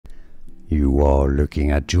You are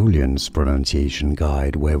looking at Julian's pronunciation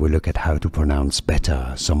guide, where we look at how to pronounce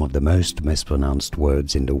better some of the most mispronounced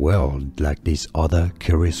words in the world, like this other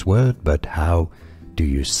curious word. But how do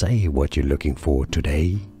you say what you're looking for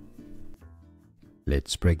today?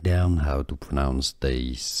 Let's break down how to pronounce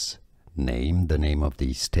these. The name of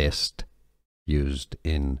these tests used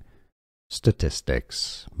in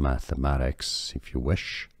statistics, mathematics, if you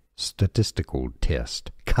wish. Statistical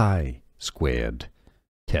test, chi-squared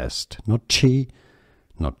test, not chi,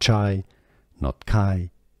 not chai, not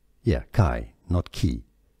chi, yeah, chi, not ki.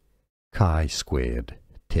 Chi-squared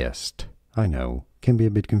test. I know, can be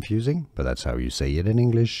a bit confusing, but that's how you say it in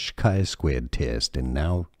English, chi-squared test, and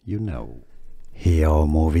now you know. Here are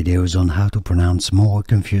more videos on how to pronounce more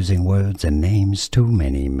confusing words and names too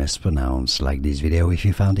many mispronounced. Like this video if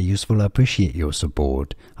you found it useful. I appreciate your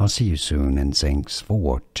support. I'll see you soon and thanks for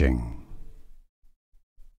watching.